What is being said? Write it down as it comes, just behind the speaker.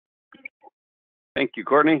Thank you,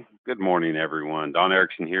 Courtney. Good morning, everyone. Don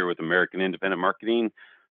Erickson here with American Independent Marketing.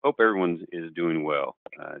 Hope everyone is doing well.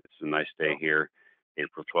 It's a nice day here,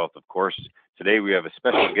 April 12th, of course. Today we have a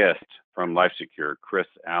special guest from LifeSecure, Chris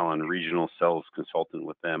Allen, Regional Sales Consultant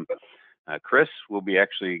with them. Chris will be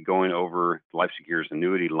actually going over LifeSecure's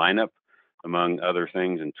annuity lineup, among other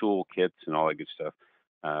things, and toolkits and all that good stuff.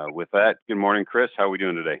 With that, good morning, Chris. How are we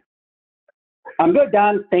doing today? I'm good,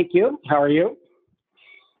 Don. Thank you. How are you?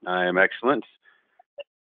 I am excellent.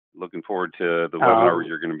 Looking forward to the webinar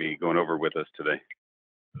you're going to be going over with us today.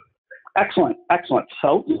 Excellent, excellent.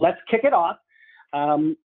 So let's kick it off.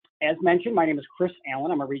 As mentioned, my name is Chris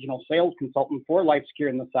Allen. I'm a regional sales consultant for LifeSecure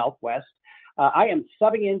in the Southwest. I am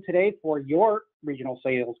subbing in today for your regional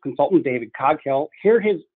sales consultant, David Coghill. Here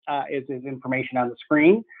is his information on the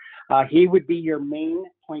screen. He would be your main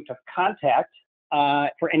point of contact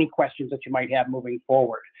for any questions that you might have moving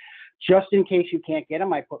forward. Just in case you can't get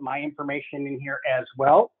him, I put my information in here as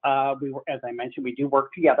well. As I mentioned, we do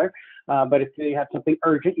work together, but if you have something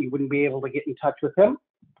urgent, you wouldn't be able to get in touch with him,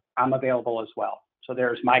 I'm available as well. So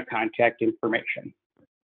there's my contact information.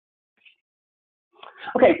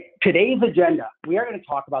 Okay, today's agenda, we are going to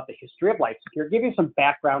talk about the history of LifeSecure, give you some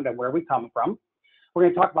background on where we come from. We're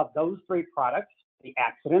going to talk about those three products, the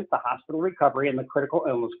accident, the hospital recovery, and the critical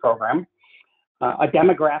illness program. A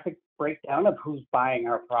demographic breakdown of who's buying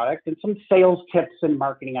our product, and some sales tips and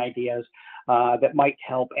marketing ideas that might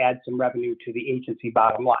help add some revenue to the agency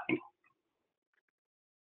bottom line.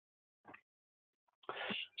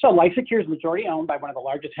 So LifeSecure is majority owned by one of the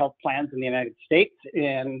largest health plans in the United States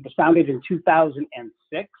and was founded in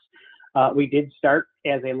 2006. We did start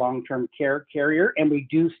as a long-term care carrier, and we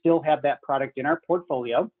do still have that product in our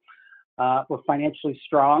portfolio. We're financially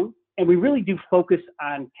strong, and we really do focus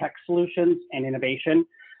on tech solutions and innovation.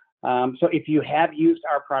 So if you have used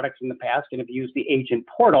our products in the past and have used the agent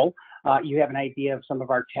portal, you have an idea of some of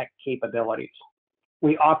our tech capabilities.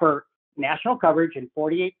 We offer national coverage in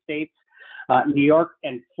 48 states, New York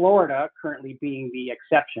and Florida currently being the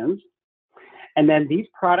exceptions. And then these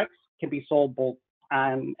products can be sold both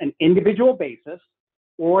on an individual basis,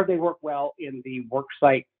 or they work well in the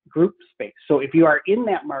worksite group space. So if you are in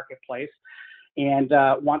that marketplace and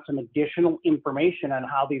want some additional information on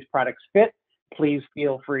how these products fit, please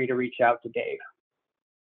feel free to reach out to Dave.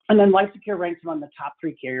 And then LifeSecure ranks among the top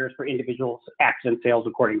 3 carriers for individual accident sales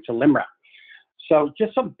according to LIMRA. So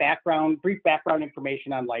just some brief background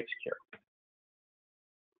information on LifeSecure.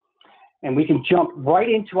 And we can jump right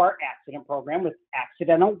into our accident program with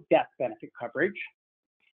accidental death benefit coverage.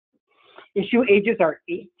 Issue ages are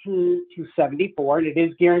 18 to 74, and it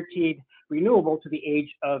is guaranteed renewable to the age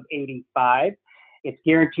of 85. It's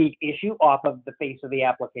guaranteed issue off of the face of the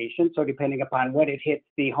application. So depending upon when it hits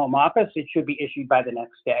the home office, it should be issued by the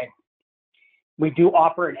next day. We do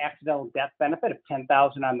offer an accidental death benefit of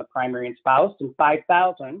 $10,000 on the primary and spouse and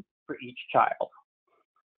 $5,000 for each child.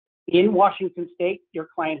 In Washington State, your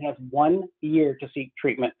client has 1 year to seek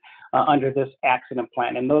treatment under this accident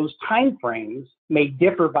plan, and those timeframes may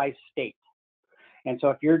differ by state. And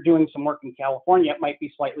so if you're doing some work in California, it might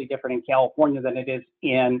be slightly different in California than it is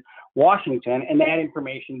in Washington, and that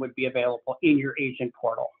information would be available in your agent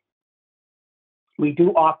portal. We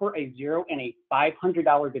do offer a $0 and a $500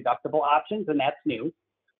 deductible options, and that's new.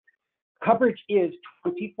 Coverage is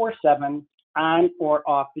 24/7 on or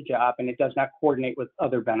off the job, and it does not coordinate with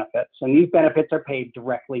other benefits. And these benefits are paid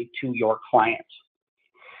directly to your clients.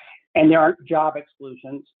 And there aren't job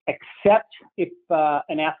exclusions, except if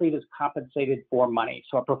an athlete is compensated for money,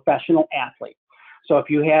 so a professional athlete. So if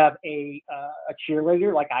you have a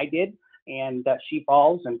cheerleader like I did, and she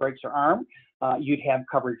falls and breaks her arm, you'd have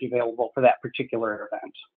coverage available for that particular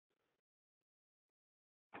event.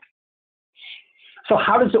 So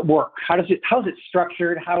how does it work? How is it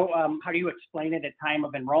structured? How do you explain it at time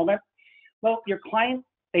of enrollment? Well, your clients,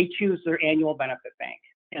 they choose their annual benefit bank,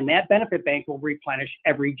 and that benefit bank will replenish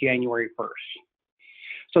every January 1st.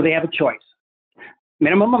 So they have a choice.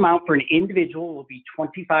 Minimum amount for an individual will be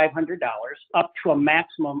 $2,500 up to a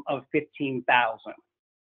maximum of $15,000.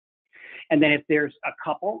 And then if there's a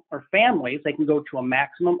couple or families, they can go to a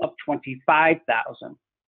maximum of $25,000.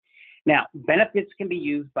 Now, benefits can be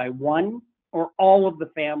used by one or all of the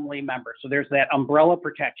family members. So there's that umbrella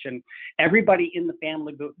protection. Everybody in the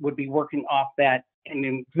family would be working off that, and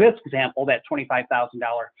in this example, that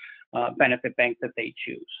 $25,000 benefit bank that they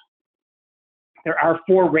choose. There are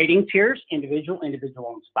 4 rating tiers: individual,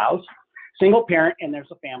 individual and spouse, single parent, and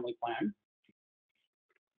there's a family plan.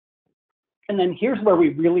 And then here's where we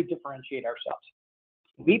really differentiate ourselves.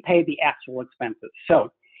 We pay the actual expenses.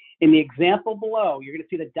 So in the example below, you're going to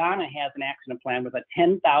see that Donna has an accident plan with a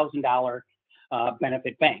 $10,000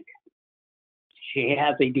 benefit bank. She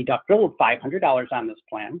has a deductible of $500 on this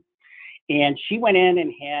plan, and she went in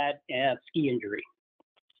and had a ski injury.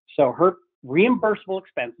 So her reimbursable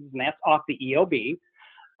expenses, and that's off the EOB,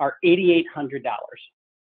 are $8,800.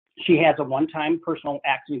 She has a one-time personal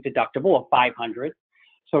accident deductible of $500.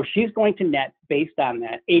 So she's going to net, based on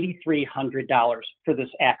that, $8,300 for this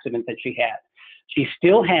accident that she had. She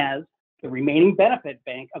still has the remaining benefit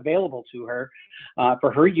bank available to her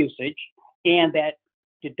for her usage, and that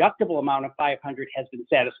deductible amount of $500 has been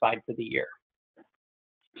satisfied for the year.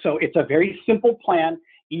 So it's a very simple plan,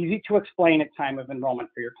 easy to explain at time of enrollment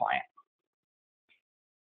for your client.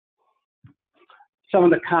 Some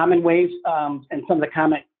of the common ways and some of the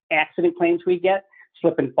common accident claims we get: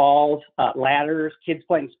 slip and falls, ladders, kids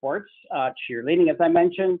playing sports, cheerleading, as I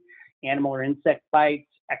mentioned, animal or insect bites,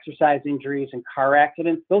 exercise injuries, and car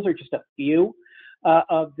accidents. Those are just a few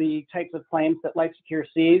of the types of claims that LifeSecure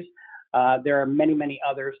sees. There are many, many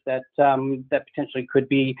others that that potentially could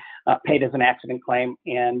be paid as an accident claim.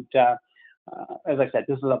 And as I said,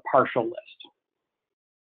 this is a partial list.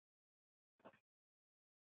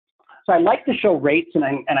 So I like to show rates, and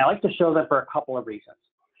I like to show them for a couple of reasons.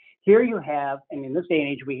 Here you have, and in this day and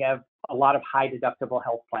age, we have a lot of high deductible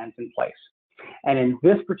health plans in place. And in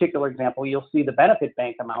this particular example, you'll see the benefit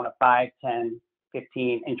bank amount of $5,000, $10,000,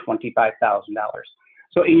 $15,000, and $25,000.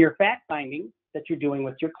 So in your fact finding that you're doing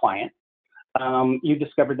with your client, you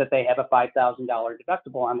discovered that they have a $5,000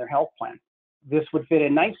 deductible on their health plan. This would fit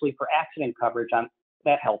in nicely for accident coverage on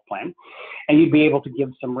that health plan, and you'd be able to give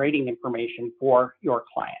some rating information for your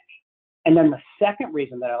client. And then the second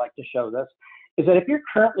reason that I like to show this is that if you're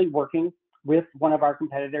currently working with one of our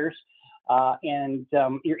competitors and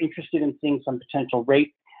you're interested in seeing some potential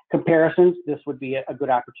rate comparisons, this would be a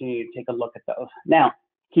good opportunity to take a look at those. Now,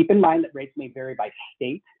 keep in mind that rates may vary by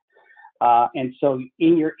state. And so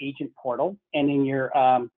in your agent portal and in your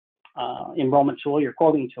enrollment tool, your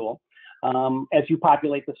quoting tool, as you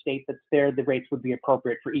populate the state that's there, the rates would be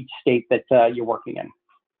appropriate for each state that you're working in.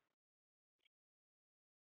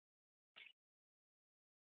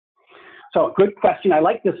 So good question. I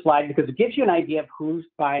like this slide because it gives you an idea of who's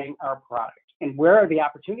buying our product and where are the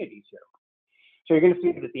opportunities here. So you're going to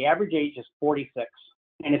see that the average age is 46,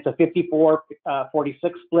 and it's a 54-46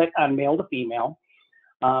 split on male to female.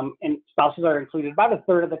 And spouses are included about a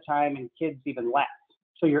third of the time, and kids even less.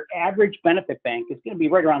 So your average benefit bank is going to be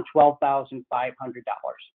right around $12,500.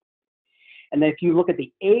 And then if you look at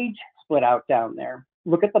the age split out down there,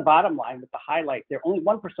 look at the bottom line with the highlight there. Only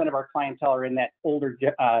 1% of our clientele are in that older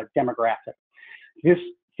demographic. This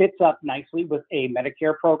fits up nicely with a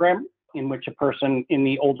Medicare program in which a person in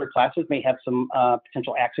the older classes may have some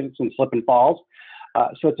potential accidents and slip and falls.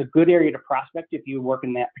 So it's a good area to prospect if you work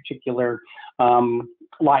in that particular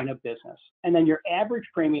line of business. And then your average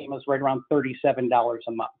premium is right around $37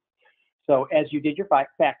 a month. So as you did your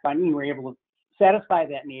fact finding, you were able to satisfy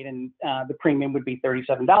that need, and the premium would be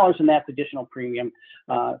 $37, and that's additional premium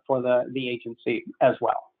for the agency as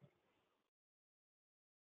well.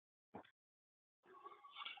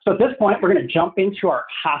 So at this point, we're going to jump into our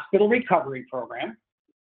hospital recovery program.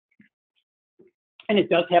 And it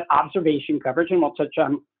does have observation coverage, and we'll touch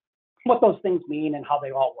on what those things mean and how they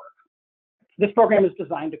all work. This program is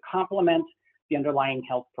designed to complement the underlying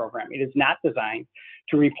health program. It is not designed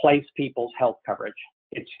to replace people's health coverage.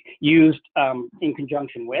 It's used in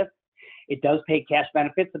conjunction with. It does pay cash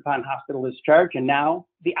benefits upon hospital discharge, and now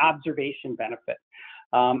the observation benefit.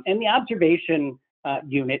 And the observation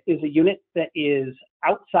unit is a unit that is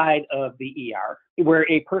outside of the ER, where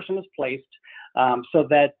a person is placed so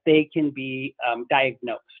that they can be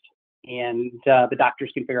diagnosed and the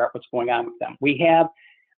doctors can figure out what's going on with them. We have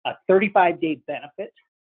a 35-day benefit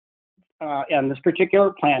on this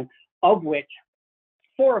particular plan, of which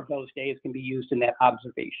 4 of those days can be used in that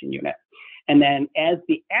observation unit. And then as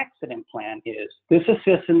the accident plan is, this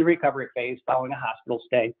assists in the recovery phase following a hospital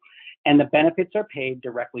stay, and the benefits are paid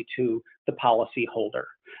directly to the policy holder.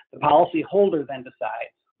 The policy holder then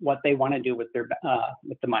decides what they want to do with their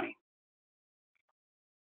with the money.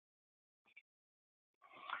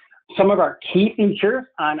 Some of our key features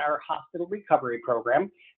on our hospital recovery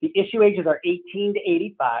program: the issue ages are 18 to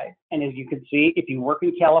 85, and as you can see, if you work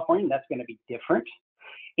in California, that's going to be different.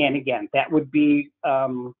 And again, that would be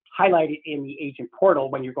highlighted in the agent portal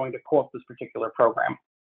when you're going to quote this particular program.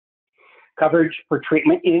 Coverage for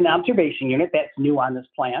treatment in an observation unit, that's new on this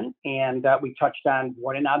plan, and we touched on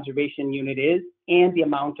what an observation unit is and the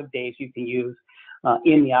amount of days you can use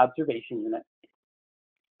in the observation unit.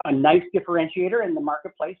 A nice differentiator in the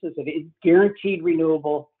marketplace is that it is guaranteed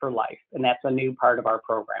renewable for life, and that's a new part of our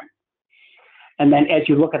program. And then as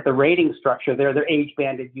you look at the rating structure there, they're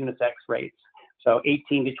age-banded unisex rates. So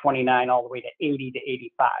 18 to 29 all the way to 80 to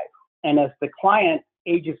 85. And as the client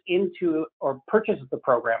ages into or purchases the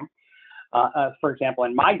program, for example,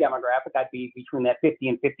 in my demographic, I'd be between that 50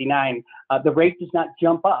 and 59. The rate does not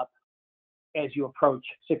jump up as you approach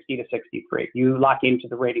 60 to 63. You lock into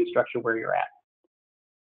the rating structure where you're at.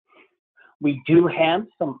 We do have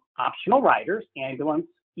some optional riders: ambulance,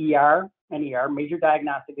 ER, and ER, major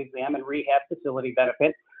diagnostic exam, and rehab facility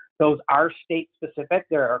benefit. Those are state specific.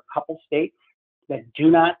 There are a couple states that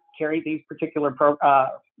do not carry these particular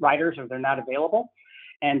riders, or they're not available,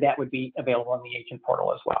 and that would be available on the agent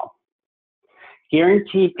portal as well.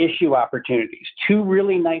 Guaranteed issue opportunities, two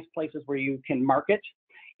really nice places where you can market.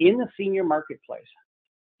 In the senior marketplace,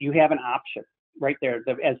 you have an option right there.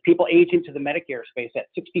 As people age into the Medicare space, at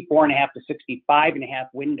 64.5 to 65.5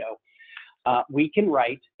 window, we can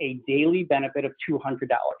write a daily benefit of $200.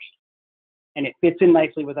 And it fits in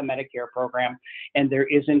nicely with a Medicare program, and there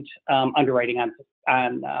isn't underwriting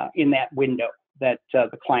in that window that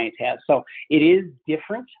the client has. So it is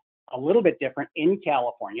different, a little bit different in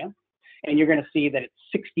California, and you're going to see that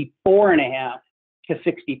it's 64.5 to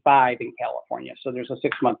 65 in California. So there's a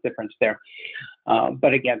 6-month difference there.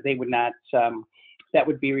 But again, they would not, that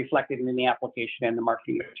would be reflected in the application and the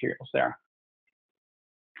marketing materials there.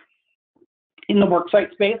 In the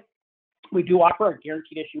worksite space, we do offer a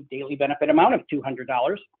guaranteed issue daily benefit amount of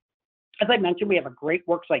 $200. As I mentioned, we have a great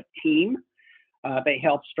worksite team. They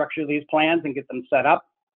help structure these plans and get them set up.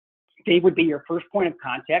 Dave would be your first point of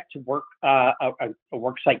contact to work a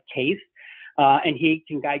worksite case, and he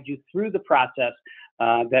can guide you through the process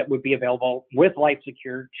that would be available with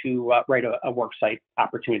LifeSecure to write a worksite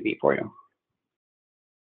opportunity for you.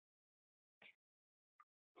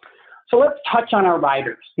 So let's touch on our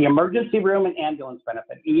riders. The emergency room and ambulance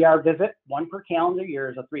benefit. ER visit, 1 per calendar year,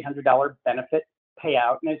 is a $300 benefit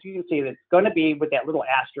payout. And as you can see, it's going to be with that little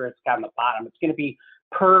asterisk on the bottom. It's going to be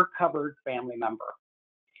per covered family member.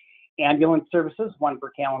 Ambulance services, 1 per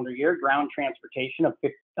calendar year. Ground transportation of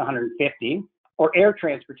 $150, or air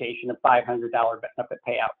transportation of $500 benefit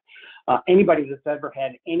payout. Anybody that's ever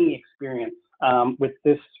had any experience with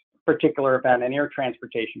this particular event in air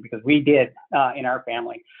transportation, because we did in our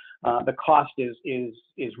family, the cost is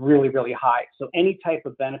really, really high. So any type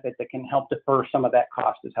of benefit that can help defer some of that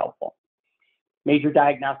cost is helpful. Major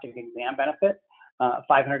diagnostic exam benefit,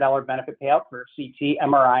 $500 benefit payout for CT,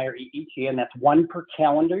 MRI, or EEG, and that's 1 per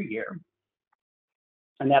calendar year.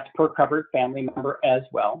 And that's per covered family member as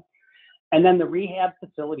well. And then the rehab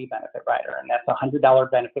facility benefit rider, and that's a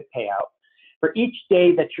 $100 benefit payout for each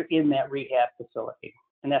day that you're in that rehab facility.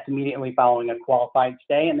 And that's immediately following a qualified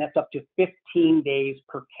stay, and that's up to 15 days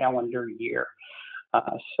per calendar year.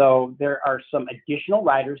 So there are some additional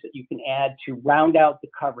riders that you can add to round out the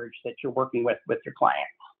coverage that you're working with your client.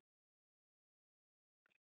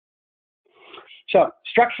 So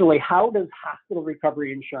structurally, how does hospital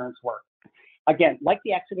recovery insurance work? Again, like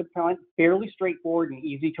the accident plan, fairly straightforward and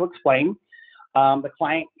easy to explain. The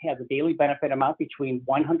client has a daily benefit amount between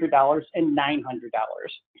 $100 and $900.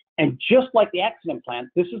 And just like the accident plan,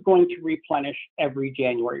 this is going to replenish every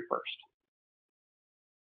January 1st.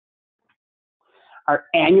 Our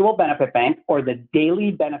annual benefit bank, or the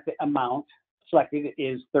daily benefit amount selected,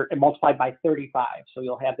 is multiplied by 35. So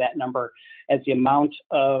you'll have that number as the amount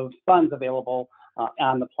of funds available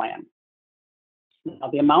on the plan. Now,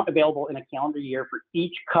 the amount available in a calendar year for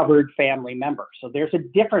each covered family member. So there's a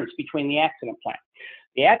difference between the accident plan.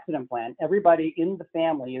 The accident plan, everybody in the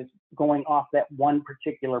family is going off that one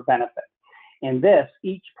particular benefit. In this,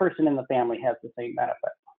 each person in the family has the same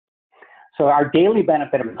benefit. So our daily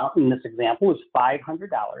benefit amount in this example is $500.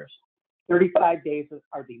 35 days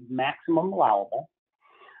are the maximum allowable.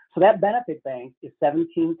 So that benefit bank is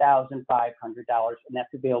 $17,500, and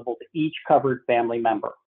that's available to each covered family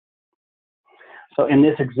member. So in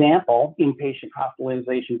this example, inpatient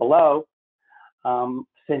hospitalization below,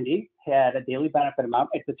 Cindy had a daily benefit amount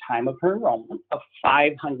at the time of her enrollment of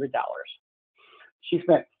 $500. She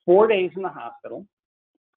spent 4 days in the hospital,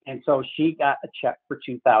 and so she got a check for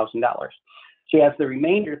 $2,000. She has the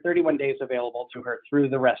remainder 31 days available to her through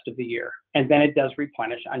the rest of the year, and then it does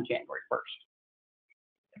replenish on January 1st.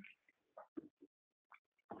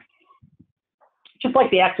 Just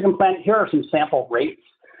like the accident plan, here are some sample rates.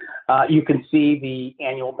 You can see the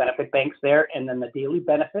annual benefit banks there, and then the daily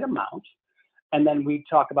benefit amount. And then we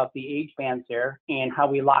talk about the age bands there and how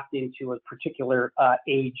we locked into a particular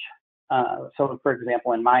age. So for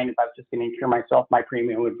example, in mine, if I was just going to insure myself, my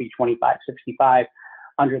premium would be $25.65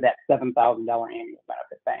 under that $7,000 annual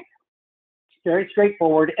benefit bank. It's very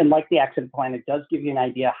straightforward, and like the accident plan, it does give you an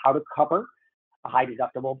idea how to cover a high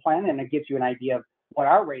deductible plan, and it gives you an idea of what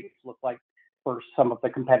our rates look like for some of the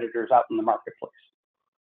competitors out in the marketplace.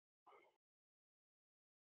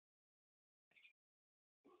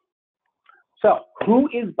 So who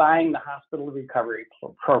is buying the hospital recovery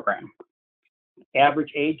program?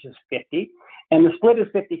 Average age is 50, and the split is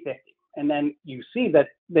 50-50. And then you see that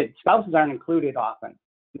spouses aren't included often,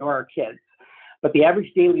 nor are kids. But the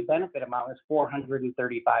average daily benefit amount is $435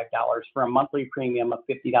 for a monthly premium of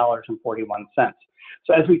 $50.41.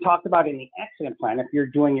 So as we talked about in the accident plan, if you're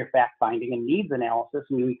doing your fact finding and needs analysis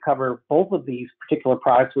and we cover both of these particular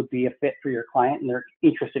products would be a fit for your client and they're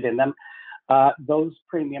interested in them, those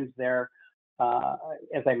premiums there,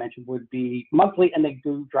 as I mentioned, would be monthly, and they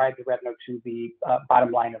do drive the revenue to the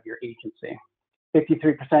bottom line of your agency.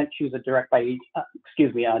 53% choose a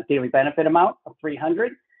daily benefit amount of $300.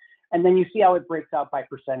 And then you see how it breaks out by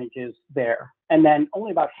percentages there. And then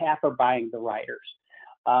only about half are buying the riders.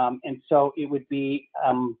 And so it would be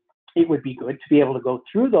good to be able to go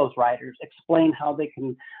through those riders, explain how they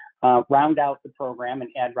can round out the program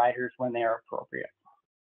and add riders when they are appropriate.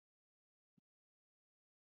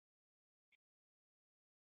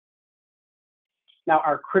 Now,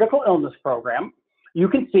 our critical illness program, you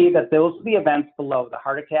can see that those are the events below: the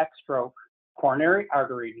heart attack, stroke, coronary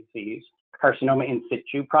artery disease, carcinoma in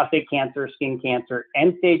situ, prostate cancer, skin cancer,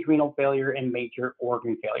 end-stage renal failure, and major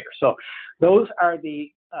organ failure. So those are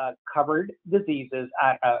the covered diseases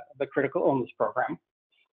at the critical illness program.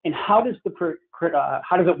 And how does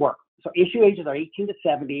it work? So issue ages are 18 to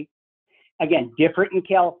 70. Again, different in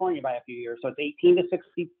California by a few years. So it's 18 to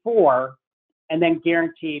 64, and then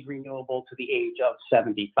guaranteed renewable to the age of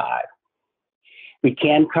 75. We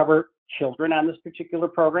can cover children on this particular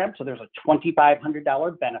program. So there's a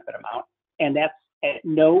 $2,500 benefit amount, and that's at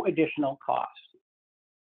no additional cost.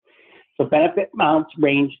 So benefit amounts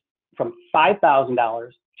range from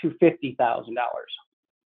 $5,000 to $50,000.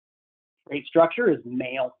 Rate structure is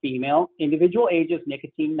male, female, individual ages,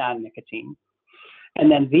 nicotine, non-nicotine. And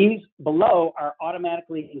then these below are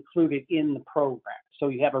automatically included in the program. So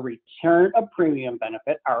you have a return of premium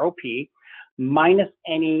benefit, ROP, minus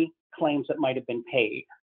any claims that might have been paid.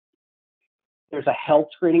 There's a health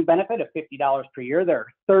screening benefit of $50 per year. There are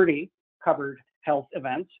 30 covered health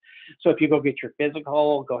events. So if you go get your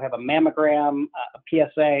physical, go have a mammogram, a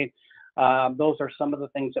PSA, those are some of the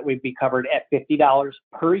things that would be covered at $50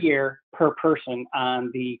 per year per person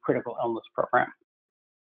on the critical illness program.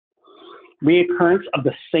 Reoccurrence of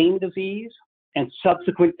the same disease and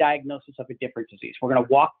subsequent diagnosis of a different disease. We're going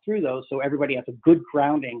to walk through those so everybody has a good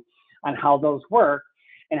grounding on how those work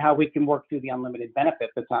and how we can work through the unlimited benefit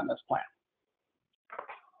that's on this plan.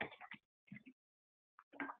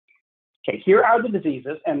 Okay, here are the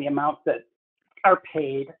diseases and the amounts that are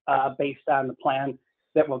paid based on the plan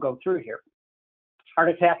that we'll go through here. Heart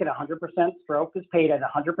attack at 100%, stroke is paid at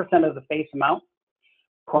 100% of the face amount.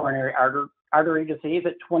 Coronary artery disease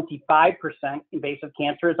at 25%, invasive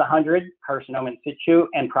cancer is 100, carcinoma in situ,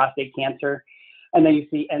 and prostate cancer. And then you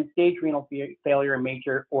see end-stage renal failure and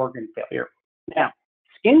major organ failure. Now,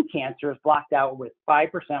 skin cancer is blocked out with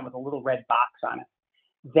 5% with a little red box on it.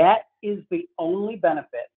 That is the only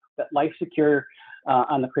benefit that Life Secure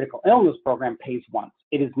on the critical illness program pays once.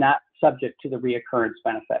 It is not subject to the reoccurrence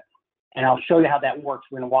benefit. And I'll show you how that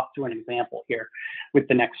works. We're going to walk through an example here with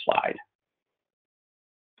the next slide.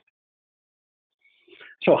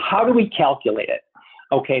 So how do we calculate it?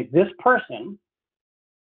 Okay, this person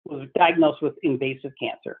was diagnosed with invasive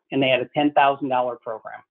cancer and they had a $10,000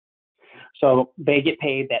 program. So they get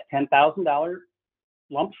paid that $10,000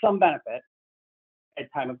 lump sum benefit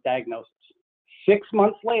at time of diagnosis. 6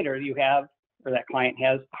 months later, that client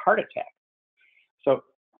has a heart attack. So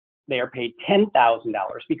they are paid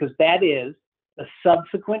 $10,000 because that is the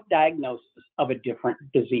subsequent diagnosis of a different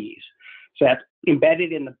disease. So that's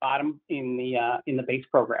embedded in the bottom in the base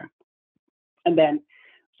program. And then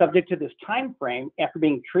subject to this time frame, after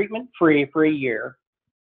being treatment free for a year,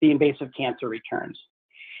 the invasive cancer returns.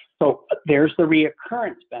 So there's the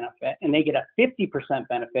reoccurrence benefit, and they get a 50%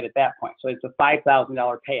 benefit at that point. So it's a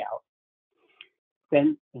 $5,000 payout.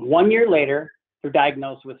 Then 1 year later, they're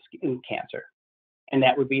diagnosed with skin cancer. And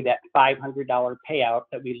that would be that $500 payout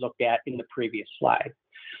that we looked at in the previous slide.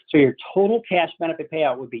 So your total cash benefit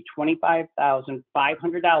payout would be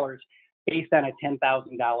 $25,500 based on a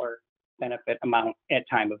 $10,000 benefit amount at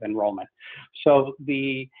time of enrollment. So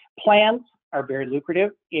the plans are very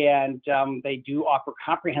lucrative, and they do offer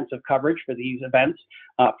comprehensive coverage for these events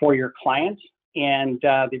for your clients. And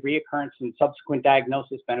the reoccurrence and subsequent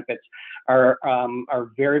diagnosis benefits are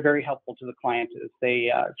very, very helpful to the clients as they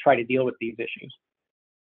try to deal with these issues.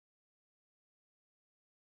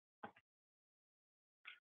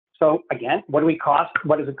 So again, what does it cost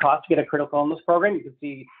to get a critical illness program? You can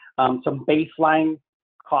see some baseline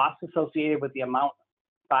costs associated with the amount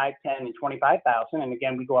 5, 10, and 25,000, and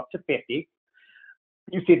again we go up to 50.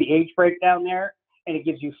 You see the age breakdown there, and it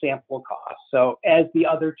gives you sample costs. So as the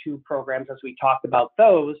other two programs, as we talked about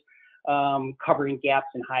those, covering gaps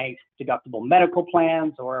in high deductible medical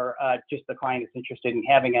plans, or just the client is interested in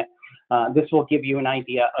having it, this will give you an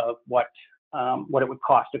idea of what it would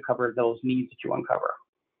cost to cover those needs that you uncover.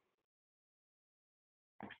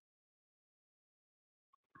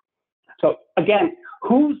 So again,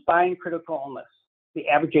 who's buying critical illness? The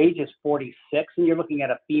average age is 46, and you're looking at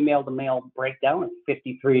a female to male breakdown of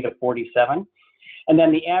 53 to 47. And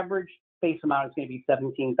then the average base amount is going to be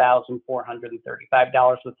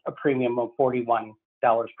 $17,435 with a premium of $41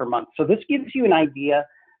 per month. So this gives you an idea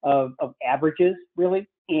of averages, really,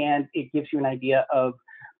 and it gives you an idea of,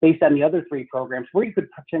 based on the other three programs, where you could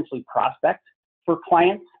potentially prospect for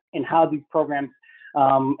clients and how these programs,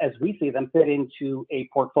 as we see them, fit into a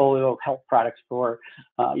portfolio of health products for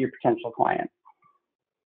your potential client.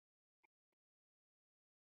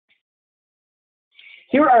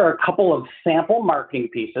 Here are a couple of sample marketing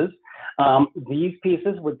pieces. These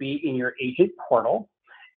pieces would be in your agent portal,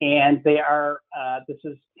 and they are,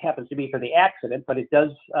 happens to be for the accident, but it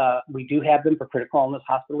does, we do have them for critical illness,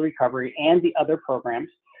 hospital recovery, and the other programs.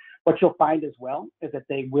 What you'll find as well is that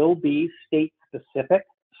they will be state specific,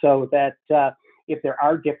 so that if there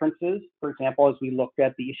are differences, for example, as we looked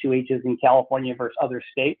at the issue ages in California versus other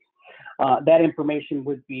states, that information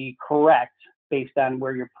would be correct based on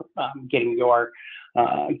where you're getting your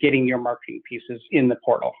marketing pieces in the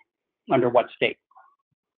portal, under what state.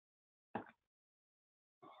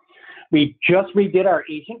 We just redid our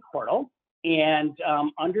agent portal, and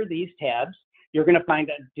under these tabs, you're going to find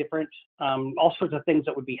a different, all sorts of things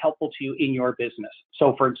that would be helpful to you in your business.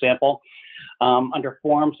 So for example, under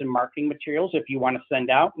forms and marketing materials, if you want to send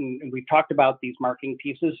out, and we've talked about these marketing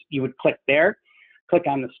pieces, you would click there, click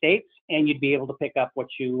on the states, and you'd be able to pick up what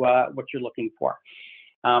you're looking for.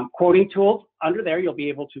 Quoting tools, under there, you'll be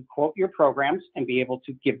able to quote your programs and be able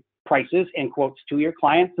to give prices and quotes to your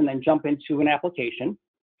clients, and then jump into an application.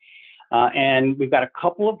 And we've got a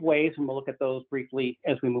couple of ways, and we'll look at those briefly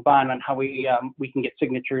as we move on how we can get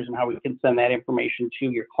signatures and how we can send that information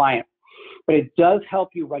to your client. But it does help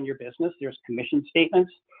you run your business. There's commission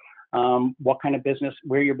statements, what kind of business,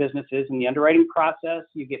 where your business is in the underwriting process.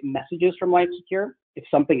 You get messages from LifeSecure. If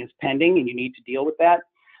something is pending and you need to deal with that,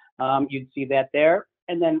 you'd see that there.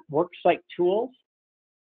 And then worksite tools.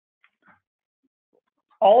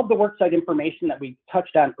 All of the worksite information that we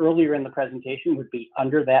touched on earlier in the presentation would be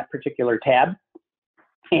under that particular tab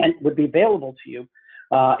and would be available to you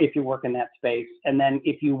if you work in that space. And then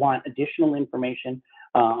if you want additional information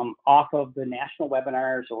off of the national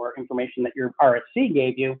webinars or information that your RSC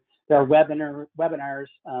gave you, there are webinars,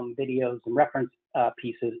 videos, and reference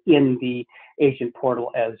pieces in the agent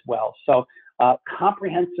portal as well. So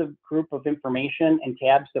comprehensive group of information and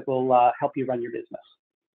tabs that will help you run your business.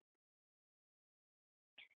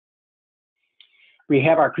 We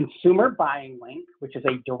have our consumer buying link, which is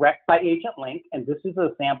a direct by agent link, and this is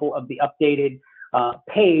a sample of the updated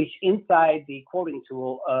page inside the quoting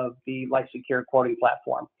tool of the LifeSecure quoting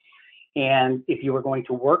platform. And if you were going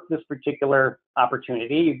to work this particular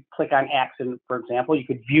opportunity, you click on accident, for example, you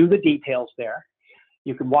could view the details there.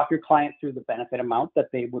 You could walk your client through the benefit amount that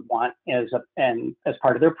they would want as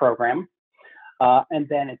part of their program. And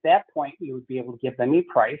then at that point, you would be able to give them a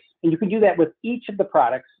price. And you can do that with each of the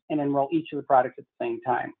products and enroll each of the products at the same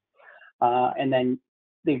time. And then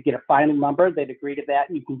they get a final number, they'd agree to that,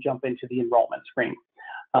 and you can jump into the enrollment screen.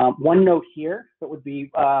 One note here that would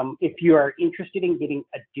be, if you are interested in getting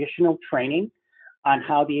additional training on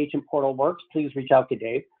how the agent portal works, please reach out to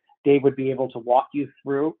Dave. Dave would be able to walk you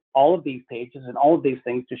through all of these pages and all of these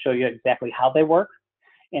things to show you exactly how they work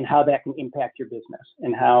and how that can impact your business,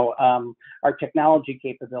 and how our technology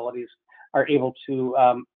capabilities are able to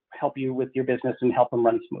help you with your business and help them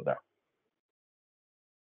run smoother.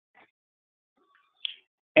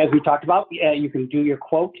 As we talked about, you can do your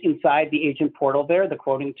quote inside the agent portal there, the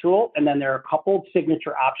quoting tool, and then there are a couple of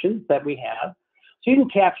signature options that we have. So you can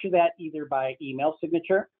capture that either by email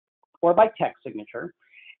signature or by text signature.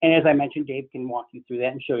 And as I mentioned, Dave can walk you through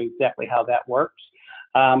that and show you exactly how that works.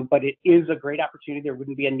 But it is a great opportunity. There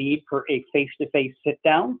wouldn't be a need for a face-to-face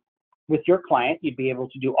sit-down with your client. You'd be able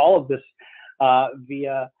to do all of this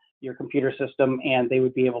via your computer system, and they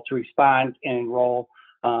would be able to respond and enroll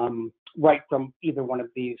right from either one of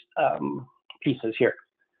these pieces here.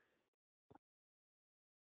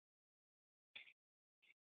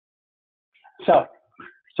 So,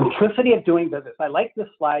 simplicity of doing business. I like this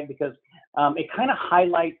slide because it kind of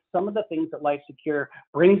highlights some of the things that LifeSecure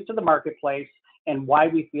brings to the marketplace and why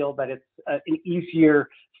we feel that it's an easier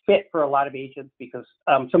fit for a lot of agents because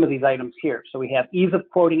some of these items here. So we have ease of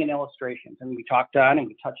quoting and illustrations, and we touched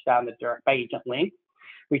on the direct by agent link.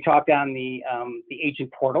 We talked on the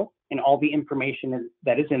agent portal and all the information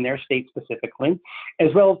that is in there state specifically, as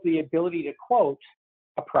well as the ability to quote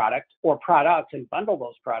a product or products and bundle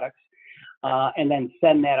those products and then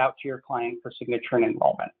send that out to your client for signature and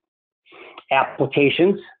enrollment.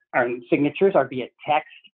 Applications and signatures are via text,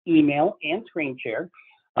 email, and screen share.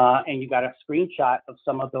 And you got a screenshot of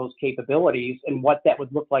some of those capabilities and what that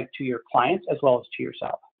would look like to your clients as well as to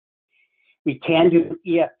yourself. We can do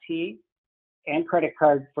EFT and credit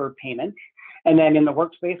card for payment. And then in the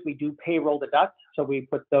workspace, we do payroll deduct. So we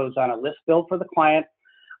put those on a list bill for the client,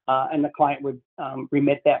 and the client would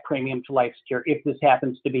remit that premium to LifeSecure if this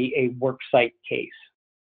happens to be a worksite case.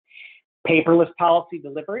 Paperless policy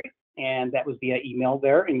delivery, and that was via email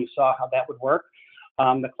there, and you saw how that would work.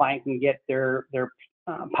 The client can get their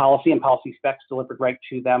policy and policy specs delivered right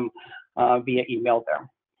to them via email there.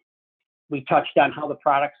 We touched on how the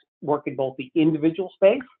products work in both the individual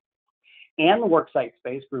space and the worksite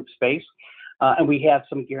space, group space, and we have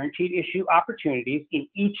some guaranteed issue opportunities in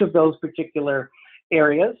each of those particular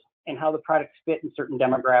areas and how the products fit in certain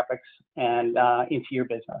demographics and into your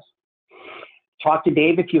business. Talk to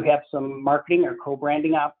Dave if you have some marketing or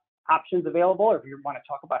co-branding options available, or if you want to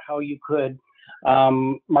talk about how you could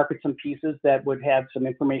market some pieces that would have some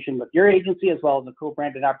information with your agency as well as a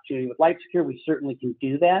co-branded opportunity with LifeSecure. We certainly can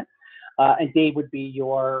do that. And Dave would be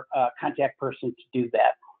your contact person to do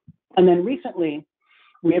that. And then recently,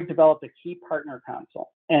 we have developed a key partner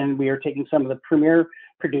council, and we are taking some of the premier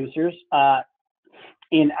producers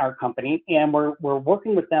in our company, and we're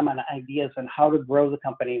working with them on ideas on how to grow the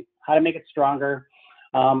company, how to make it stronger,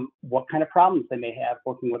 what kind of problems they may have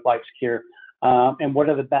working with LifeSecure, and what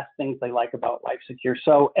are the best things they like about LifeSecure.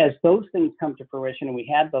 So as those things come to fruition and we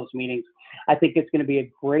have those meetings, I think it's going to be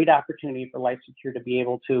a great opportunity for LifeSecure to be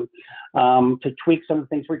able to tweak some of the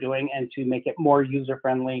things we're doing and to make it more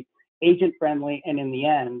user-friendly, agent-friendly, and in the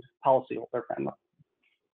end, policyholder-friendly.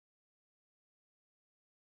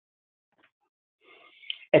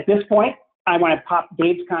 At this point, I want to pop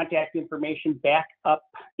Dave's contact information back up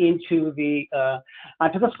into the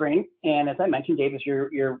onto the screen. And as I mentioned, Dave is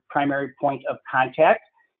your primary point of contact.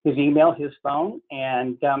 His email, his phone,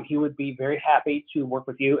 and he would be very happy to work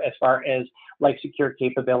with you as far as LifeSecure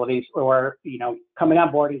capabilities or coming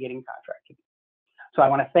on board and getting contracted. So I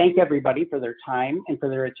want to thank everybody for their time and for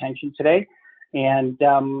their attention today. And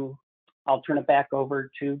I'll turn it back over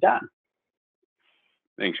to Don.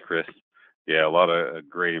 Thanks, Chris. Yeah, a lot of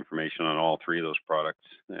great information on all three of those products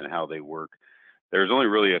and how they work. There's only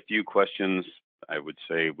really a few questions, I would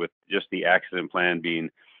say, with just the accident plan being,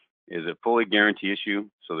 is it fully guarantee issue?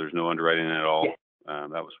 So there's no underwriting at all. Yeah.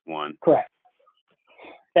 That was one. Correct.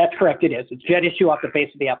 That's correct. It is. It's jet issue off the face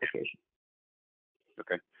of the application.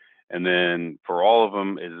 Okay. And then for all of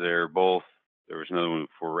them, is there both, there was another one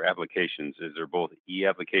for applications, is there both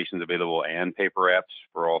e-applications available and paper apps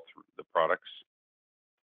for all the products?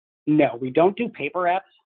 No, we don't do paper apps.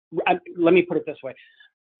 Let me put it this way.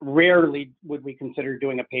 Rarely would we consider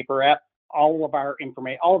doing a paper app. All of our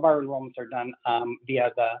enrollments are done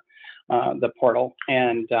via the portal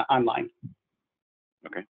and online.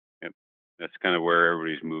 Okay. Yep. That's kind of where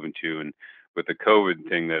everybody's moving to. And with the COVID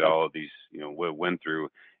thing that all of these, went through,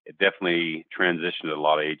 it definitely transitioned a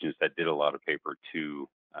lot of agents that did a lot of paper to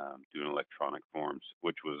doing electronic forms,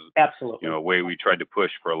 which was absolutely a way we tried to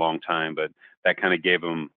push for a long time, but that kind of gave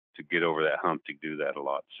them to get over that hump to do that a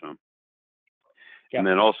lot. So, yep. And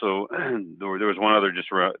then also there was one other just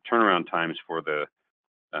turnaround times for the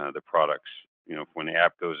products. When the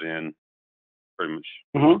app goes in, pretty much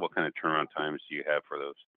what kind of turnaround times do you have for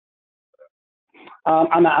those?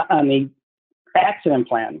 On the accident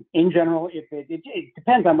plan, in general, it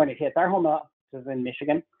depends on when it hits. Our home office is in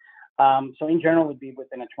Michigan, so in general, it would be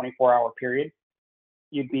within a 24-hour period.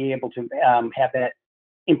 You'd be able to have that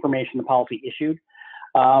information, the policy issued.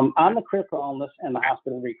 On the critical illness and the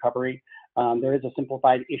hospital recovery, there is a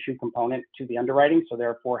simplified issue component to the underwriting, so there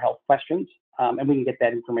are 4 health questions, and we can get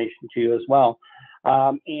that information to you as well.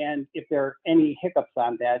 And if there are any hiccups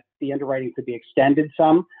on that, the underwriting could be extended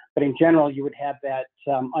some, but in general, you would have that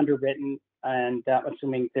underwritten and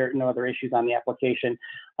assuming there are no other issues on the application,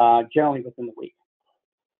 generally within the week.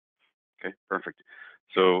 Okay, perfect.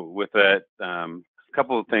 So with that, a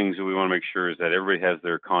couple of things that we want to make sure is that everybody has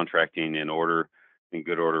their contracting in order, in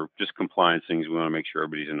good order, just compliance things. We want to make sure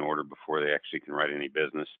everybody's in order before they actually can write any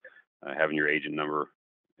business, having your agent number,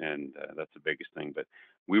 and that's the biggest thing. But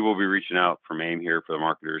we will be reaching out from AIM here for the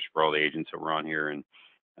marketers, for all the agents that were on here, and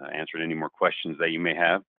answering any more questions that you may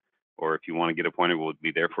have. or if you want to get appointed, we'll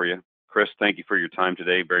be there for you. Chris, thank you for your time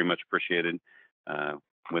today. Very much appreciated.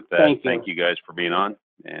 With that, thank you guys for being on,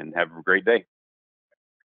 and have a great day.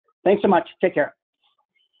 Thanks so much. Take care.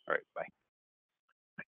 All right, bye.